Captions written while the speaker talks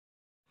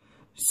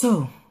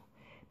So,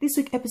 this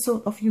week's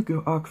episode of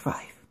Yu-Gi-Oh! Arc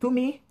 5. To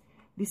me,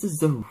 this is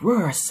the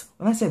worst,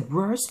 when I said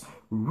worst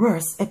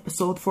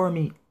episode for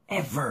me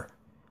ever.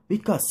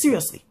 Because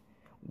seriously,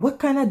 what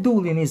kind of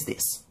dueling is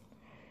this?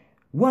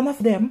 One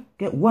of them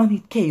get one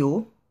hit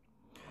KO.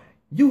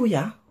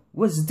 Yuuya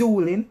was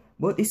dueling,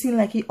 but it seemed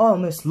like he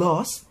almost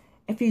lost.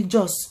 If he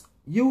just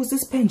used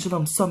his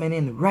pendulum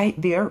summoning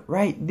right there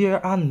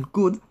and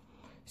good.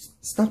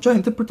 Stop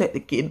trying to protect the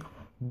kid.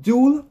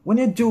 Duel, when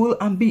you duel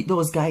and beat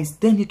those guys,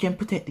 then you can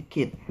protect the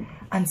kid.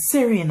 And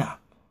Serena,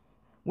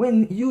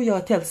 when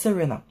Yuuya tells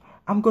Serena,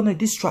 I'm gonna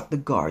distract the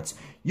guards,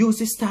 use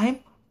this time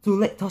to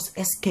let us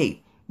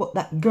escape. But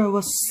that girl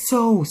was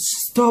so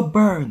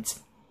stubborn.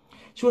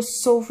 She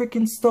was so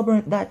freaking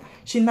stubborn that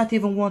she not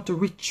even want to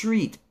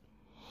retreat.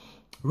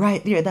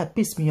 Right there, that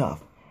pissed me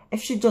off.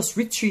 If she just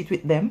retreat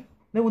with them,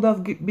 they would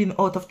have been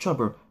out of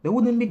trouble. They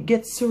wouldn't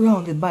get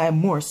surrounded by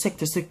more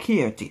sector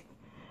security.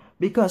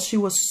 Because she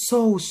was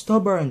so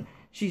stubborn.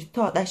 She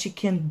thought that she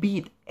can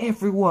beat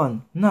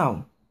everyone.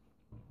 Now,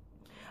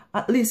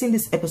 at least in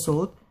this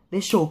episode, they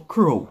show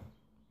Crow.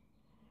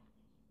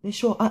 They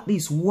show at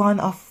least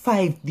one of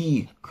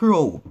 5D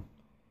Crow.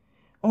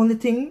 Only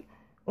thing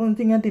I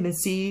didn't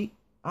see,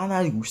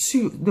 and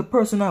the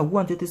person I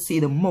wanted to see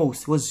the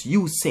most was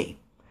Yuuya.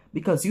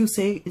 Because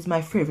Yuuya is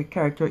my favorite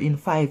character in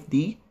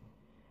 5D.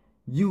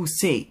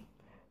 Yuuya.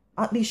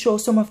 At least show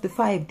some of the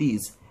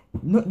 5Ds.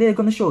 No, they're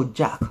gonna show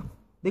Jack.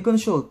 They're gonna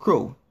show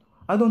Crow.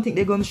 I don't think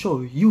they're gonna show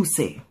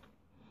Yuuya,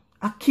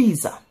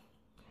 Akiza,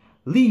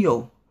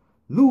 Leo,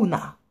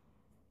 Luna.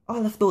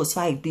 All of those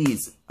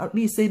 5Ds. At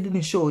least they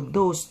didn't show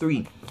those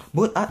three.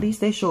 But at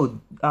least they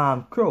showed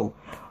Crow.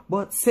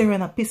 But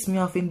Serena pissed me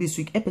off in this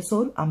week's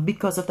episode. And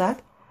because of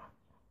that,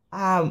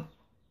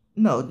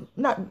 no,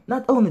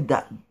 not only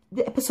that.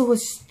 The episode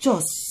was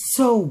just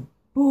so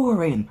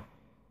boring.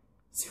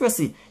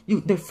 Seriously,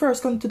 they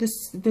first come to the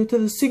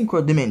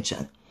synchro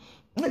dimension.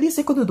 At least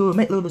they could have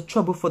make a little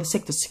trouble for the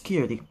sector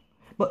security.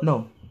 But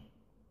no.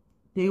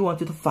 They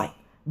wanted to fight.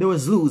 They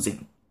was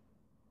losing.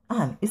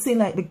 And it seemed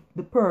like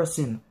the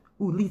person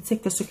who leads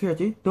sector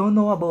security don't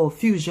know about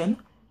fusion.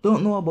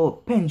 Don't know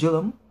about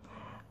pendulum.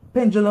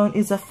 Pendulum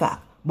is a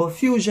fact. But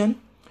fusion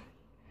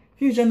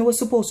was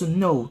supposed to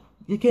know.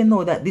 You can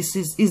know that this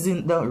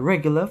isn't the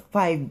regular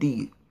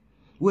 5D.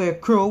 Where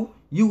Crow,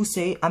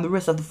 Yuuya, and the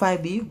rest of the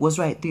 5D was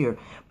right there.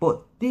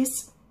 But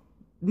this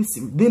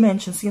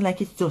dimension seems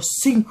like it's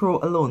just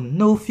synchro alone.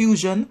 No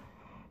fusion,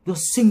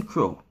 just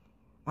synchro.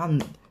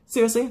 And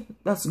seriously,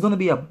 that's gonna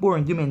be a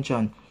boring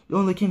dimension. You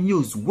only can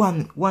use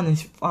one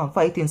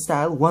fighting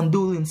style, one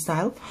dueling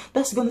style.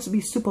 That's gonna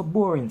be super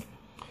boring.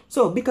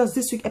 So because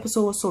this week's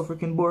episode was so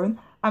freaking boring,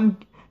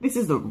 this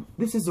is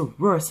the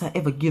worst I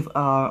ever give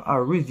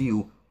a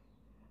review.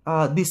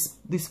 This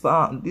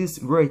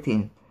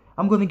rating.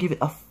 I'm gonna give it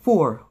a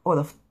 4 out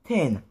of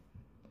 10.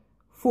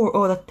 4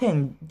 out of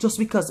 10 just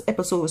because the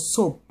episode was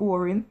so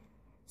boring.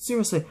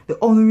 Seriously, the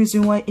only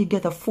reason why it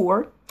get a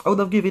 4, I would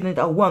have given it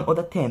a 1 out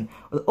of 10.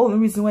 The only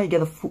reason why it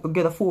get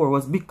a 4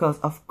 was because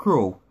of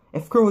Crow.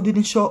 If Crow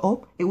didn't show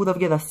up, it would have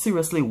get a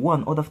seriously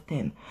 1 out of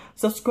 10.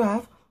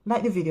 Subscribe,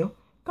 like the video,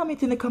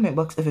 comment in the comment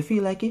box if you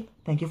feel like it.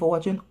 Thank you for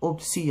watching. Hope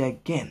to see you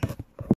again.